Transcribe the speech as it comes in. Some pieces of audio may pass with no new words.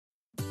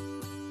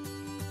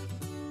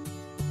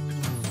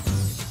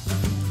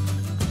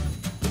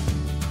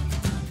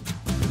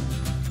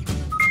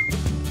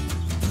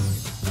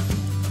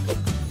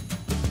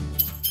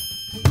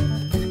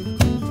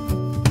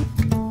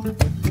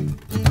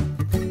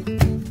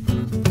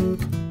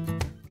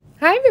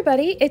Hi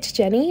everybody, it's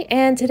Jenny,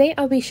 and today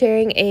I'll be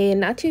sharing a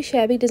Not Too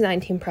Shabby Design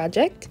Team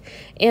project.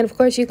 And of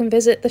course you can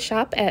visit the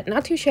shop at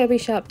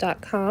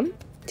nottoshabbyshop.com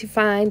to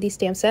find the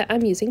stamp set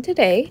I'm using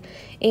today.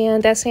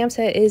 And that stamp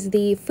set is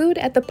the Food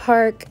at the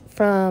Park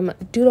from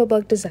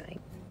Doodlebug Design.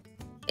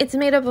 It's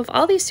made up of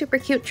all these super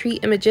cute tree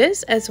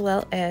images as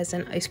well as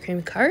an ice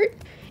cream cart.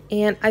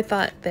 And I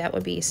thought that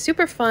would be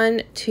super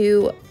fun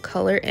to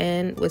color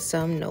in with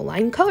some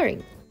no-line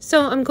coloring.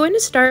 So I'm going to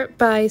start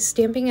by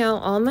stamping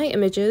out all my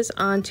images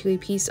onto a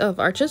piece of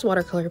Arches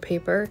watercolor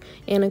paper,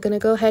 and I'm going to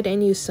go ahead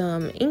and use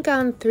some Ink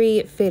on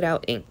 3 fade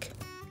out ink.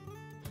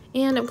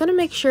 And I'm going to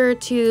make sure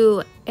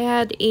to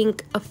add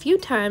ink a few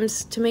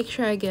times to make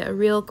sure I get a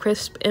real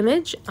crisp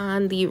image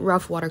on the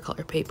rough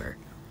watercolor paper.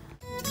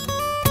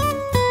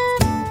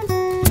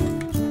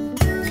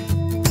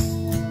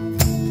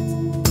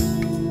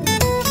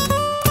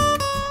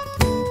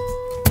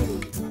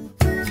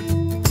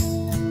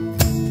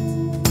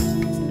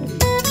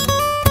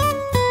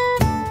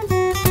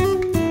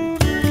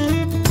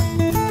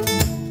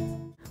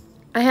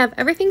 I have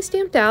everything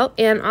stamped out,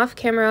 and off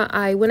camera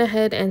I went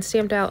ahead and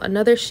stamped out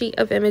another sheet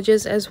of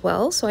images as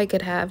well so I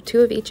could have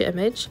 2 of each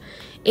image.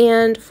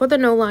 And for the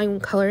no line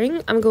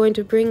coloring, I'm going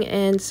to bring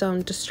in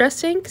some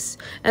distress inks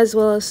as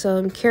well as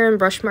some Karen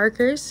brush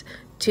markers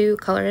to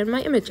color in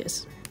my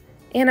images.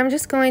 And I'm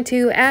just going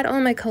to add all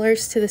my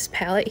colors to this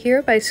palette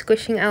here by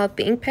squishing out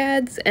the ink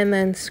pads and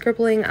then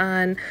scribbling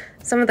on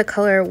some of the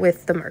color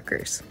with the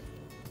markers.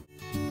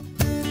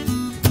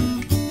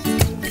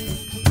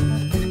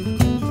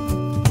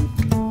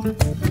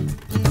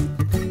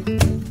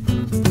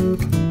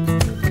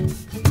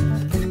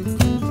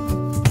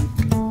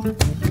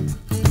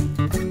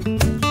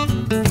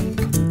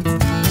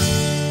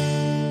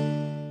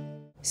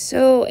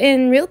 So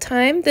in real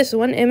time, this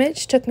one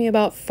image took me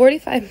about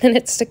 45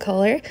 minutes to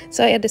color,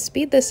 so I had to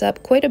speed this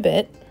up quite a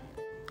bit.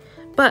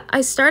 But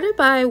I started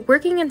by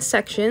working in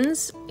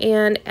sections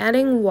and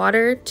adding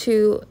water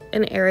to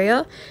an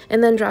area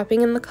and then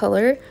dropping in the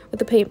color with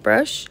a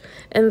paintbrush.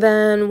 And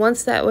then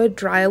once that would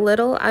dry a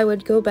little, I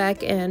would go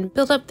back and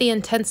build up the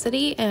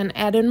intensity and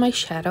add in my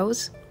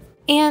shadows.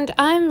 And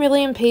I'm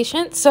really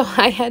impatient, so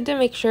I had to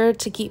make sure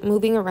to keep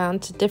moving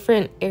around to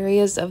different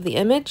areas of the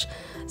image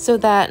so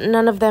that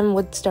none of them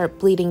would start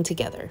bleeding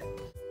together.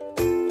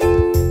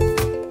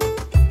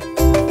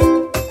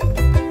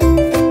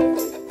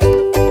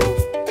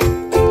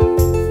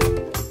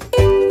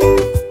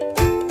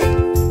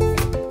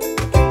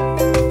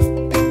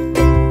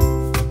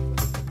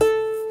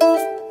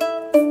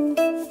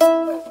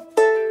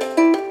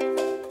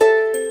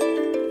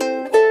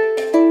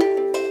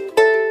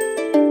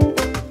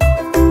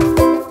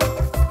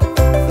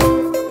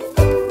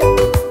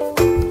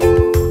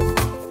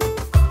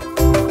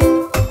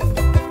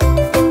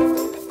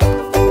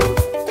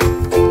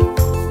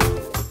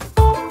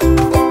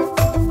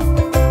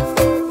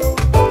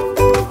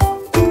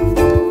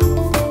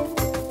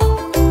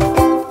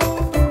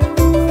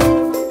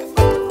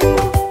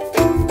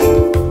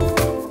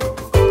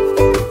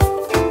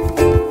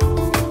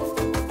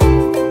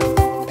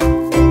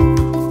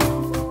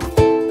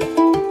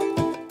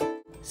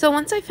 So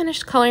once I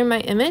finished coloring my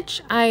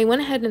image, I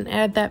went ahead and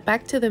added that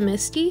back to the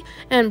Misty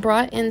and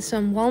brought in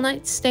some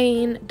Walnut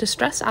Stain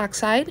Distress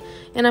Oxide,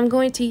 and I'm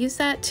going to use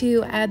that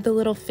to add the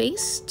little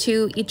face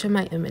to each of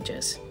my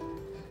images.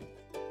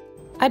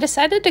 I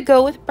decided to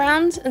go with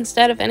browns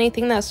instead of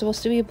anything that's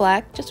supposed to be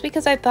black just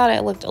because I thought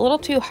it looked a little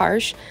too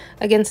harsh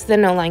against the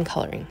no-line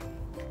coloring.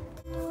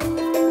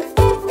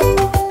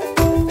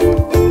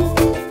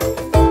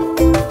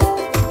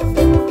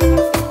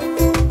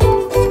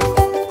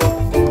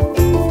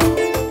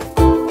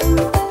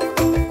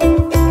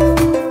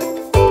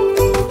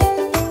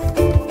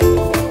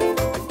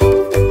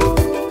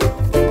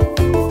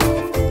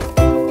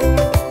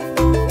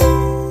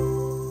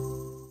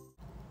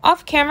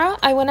 Off camera,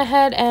 I went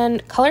ahead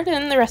and colored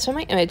in the rest of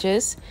my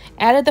images,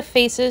 added the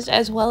faces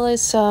as well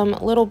as some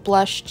little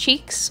blush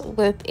cheeks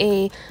with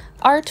a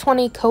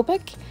R20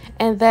 Copic,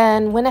 and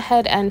then went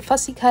ahead and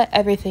fussy cut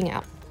everything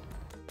out.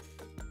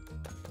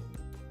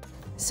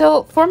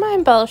 So for my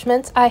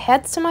embellishments, I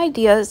had some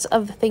ideas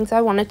of the things I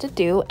wanted to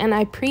do, and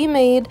I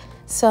pre-made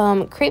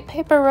some crepe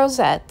paper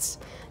rosettes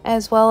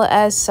as well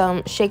as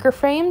some shaker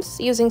frames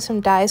using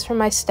some dies from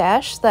my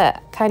stash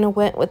that kind of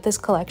went with this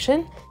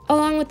collection.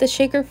 Along with the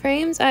shaker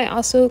frames, I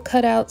also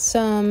cut out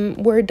some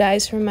word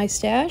dies from my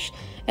stash,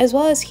 as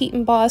well as heat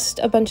embossed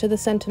a bunch of the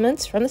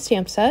sentiments from the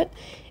stamp set,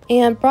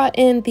 and brought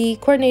in the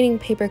coordinating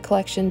paper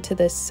collection to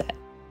this set.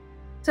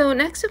 So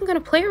next I'm going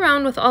to play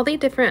around with all the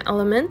different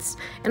elements,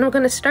 and I'm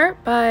going to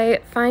start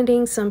by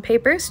finding some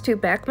papers to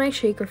back my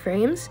shaker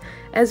frames,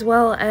 as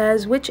well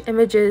as which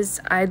images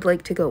I'd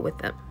like to go with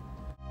them.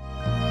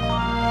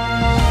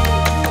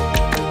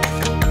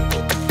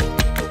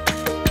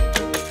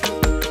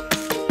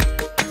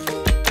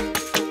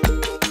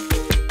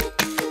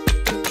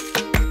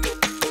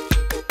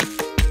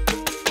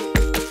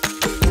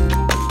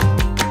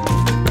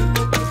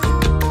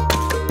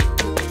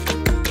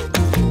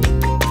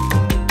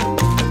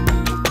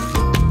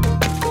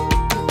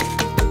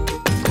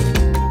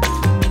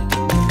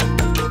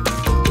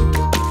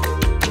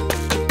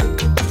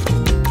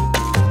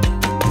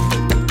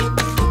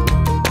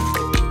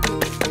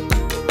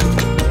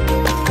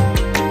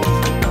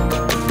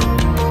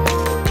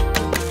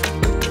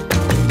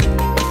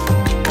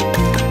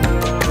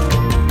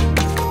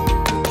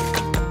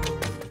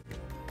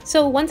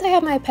 So once I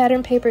have my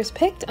pattern papers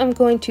picked, I'm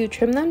going to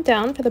trim them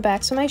down for the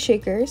backs of my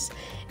shakers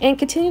and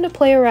continue to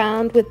play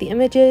around with the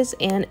images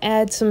and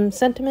add some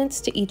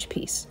sentiments to each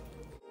piece.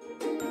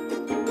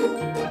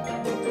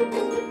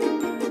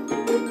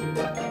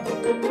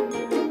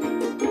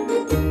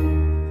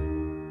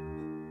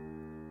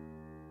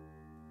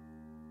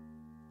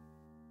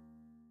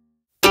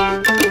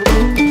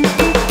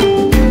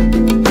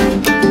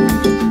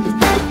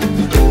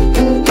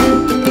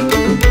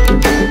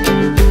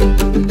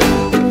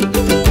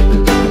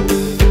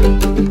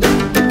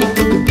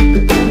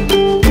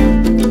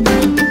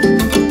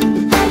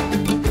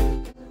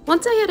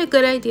 Once I had a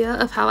good idea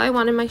of how I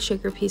wanted my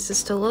shaker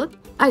pieces to look,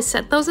 I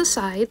set those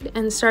aside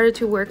and started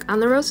to work on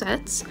the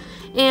rosettes.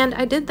 And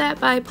I did that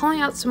by pulling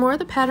out some more of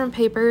the pattern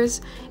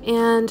papers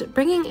and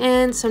bringing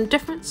in some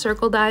different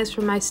circle dies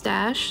from my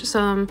stash,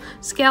 some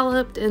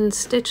scalloped and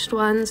stitched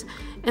ones,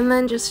 and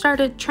then just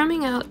started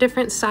trimming out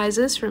different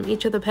sizes from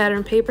each of the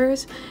pattern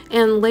papers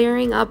and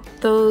layering up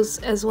those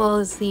as well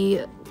as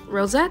the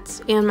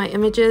rosettes and my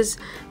images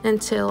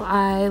until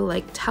I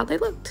liked how they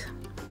looked.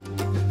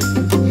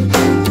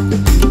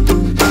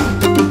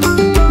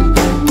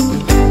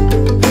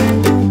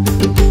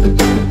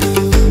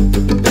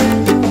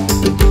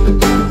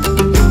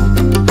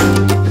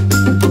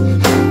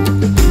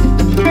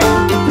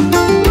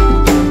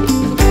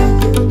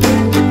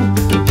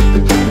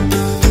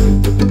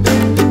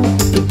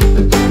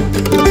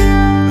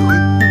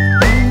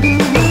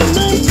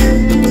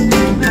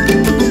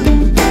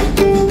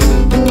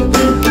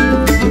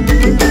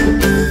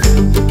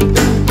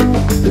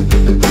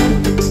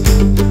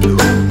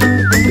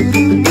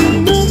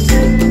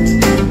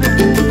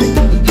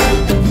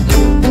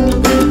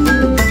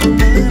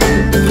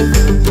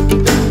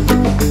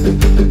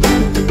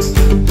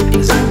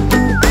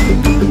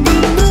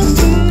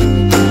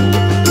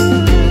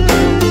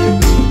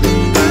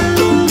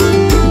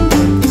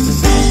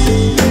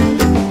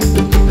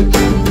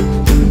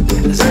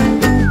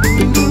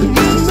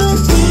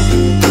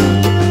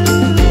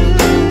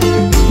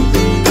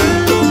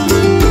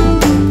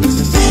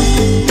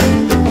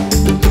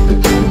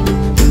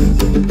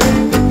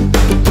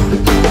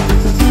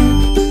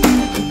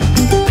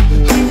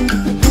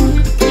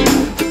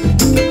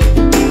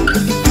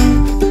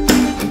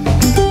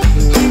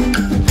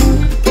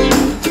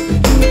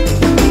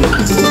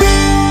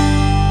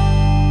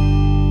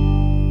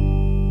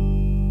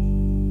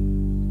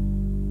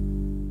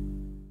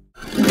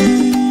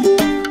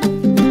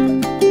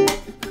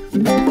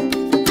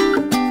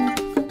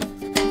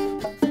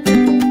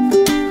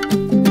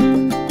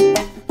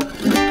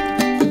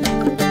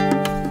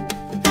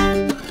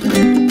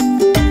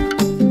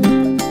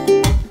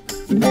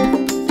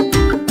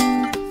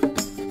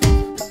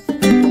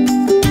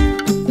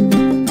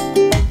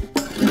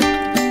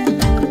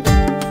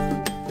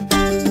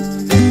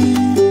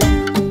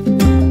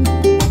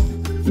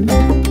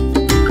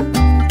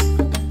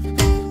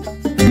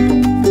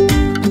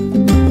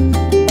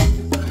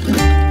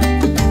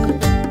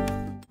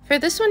 For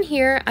this one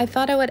here, I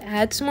thought I would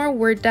add some more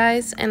word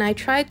dies, and I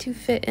tried to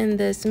fit in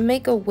this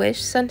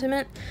Make-A-Wish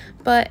sentiment,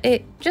 but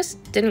it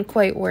just didn't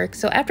quite work.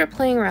 So after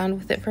playing around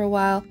with it for a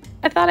while,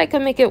 I thought I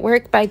could make it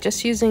work by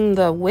just using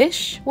the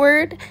wish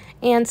word,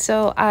 and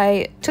so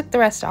I took the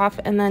rest off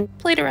and then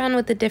played around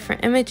with the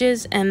different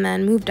images and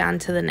then moved on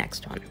to the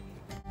next one.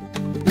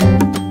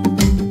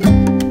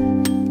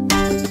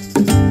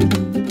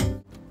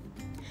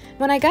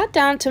 When I got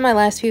down to my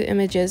last few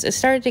images, it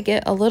started to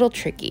get a little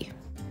tricky.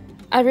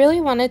 I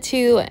really wanted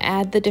to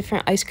add the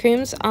different ice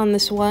creams on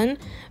this one,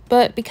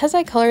 but because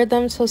I colored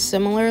them so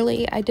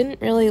similarly, I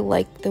didn't really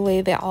like the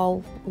way they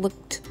all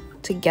looked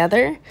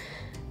together.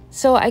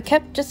 So I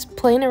kept just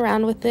playing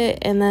around with it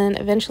and then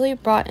eventually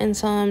brought in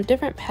some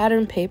different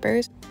pattern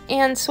papers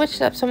and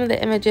switched up some of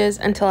the images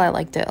until I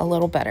liked it a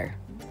little better.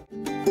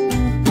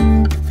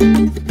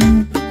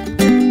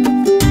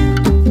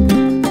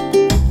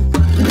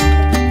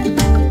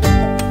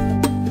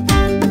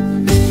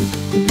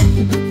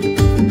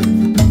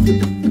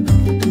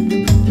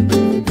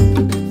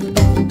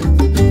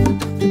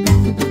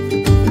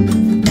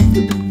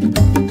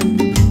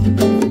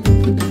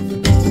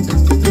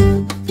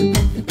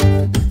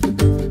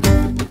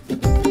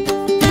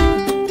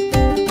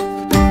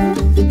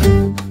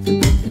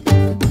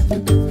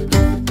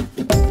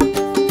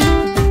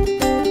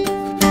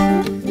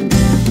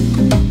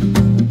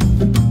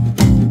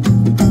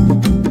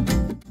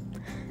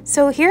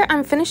 So here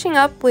I'm finishing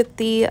up with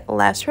the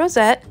last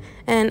rosette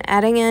and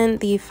adding in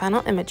the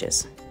final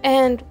images.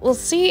 And we'll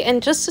see in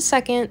just a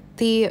second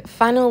the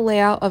final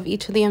layout of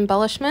each of the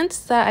embellishments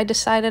that I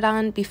decided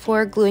on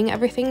before gluing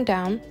everything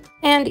down.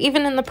 And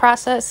even in the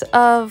process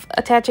of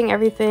attaching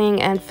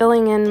everything and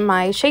filling in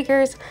my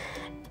shakers,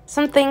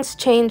 some things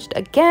changed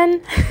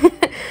again.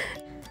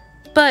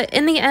 But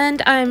in the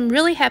end, I'm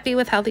really happy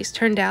with how these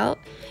turned out.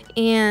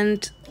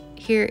 And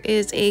here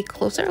is a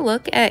closer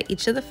look at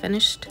each of the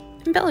finished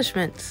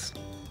embellishments.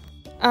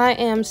 I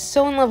am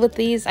so in love with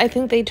these. I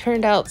think they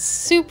turned out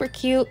super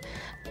cute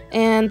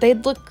and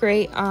they'd look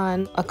great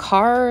on a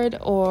card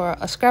or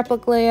a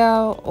scrapbook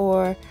layout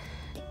or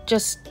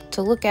just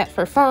to look at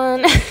for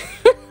fun.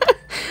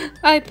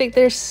 I think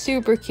they're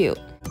super cute.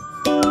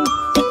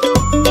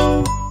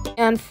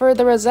 And for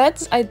the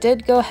rosettes, I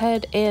did go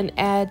ahead and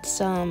add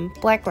some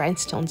black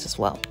rhinestones as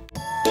well.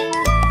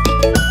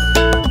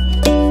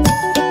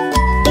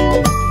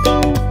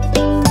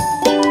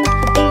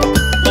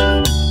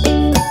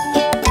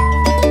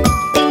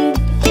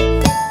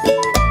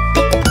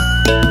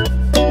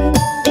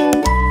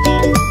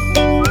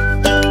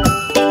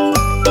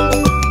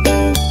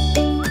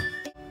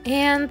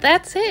 And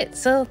that's it.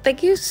 So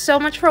thank you so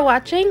much for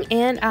watching,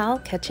 and I'll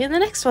catch you in the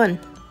next one.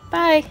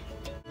 Bye!